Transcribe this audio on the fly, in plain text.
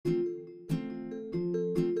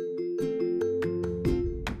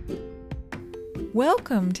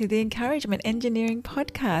Welcome to the Encouragement Engineering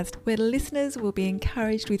Podcast, where listeners will be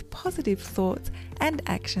encouraged with positive thoughts and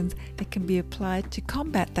actions that can be applied to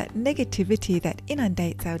combat that negativity that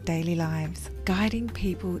inundates our daily lives, guiding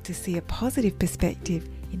people to see a positive perspective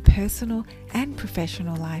in personal and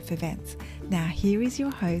professional life events. Now here is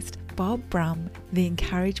your host, Bob Brum, the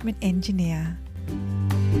Encouragement Engineer.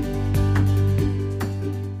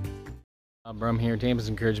 Bob Brum here, Tampa's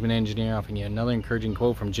Encouragement Engineer, offering you another encouraging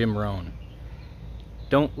quote from Jim Rohn.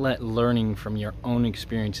 Don't let learning from your own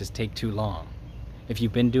experiences take too long. If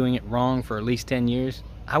you've been doing it wrong for at least 10 years,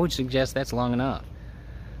 I would suggest that's long enough.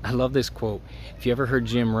 I love this quote. If you ever heard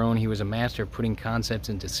Jim Rohn, he was a master of putting concepts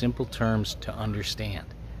into simple terms to understand.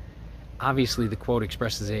 Obviously, the quote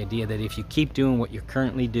expresses the idea that if you keep doing what you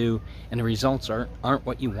currently do and the results aren't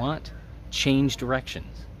what you want, change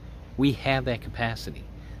directions. We have that capacity.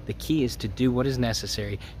 The key is to do what is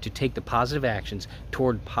necessary to take the positive actions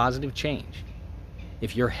toward positive change.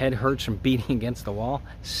 If your head hurts from beating against the wall,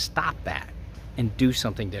 stop that and do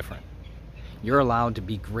something different. You're allowed to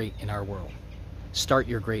be great in our world. Start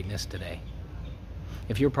your greatness today.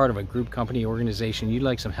 If you're part of a group, company, organization, you'd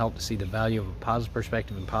like some help to see the value of a positive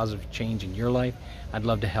perspective and positive change in your life, I'd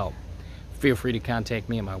love to help. Feel free to contact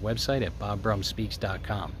me at my website at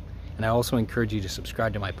bobbrumspeaks.com. And I also encourage you to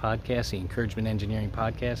subscribe to my podcast, the Encouragement Engineering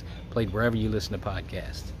Podcast, played wherever you listen to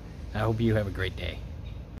podcasts. I hope you have a great day.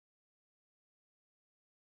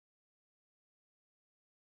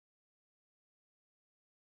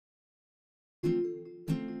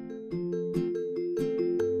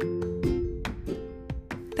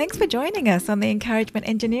 Thanks for joining us on the Encouragement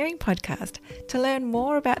Engineering Podcast. To learn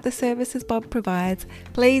more about the services Bob provides,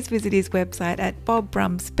 please visit his website at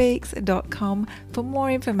bobbrumspeaks.com for more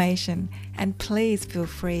information. And please feel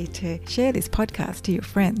free to share this podcast to your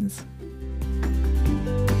friends.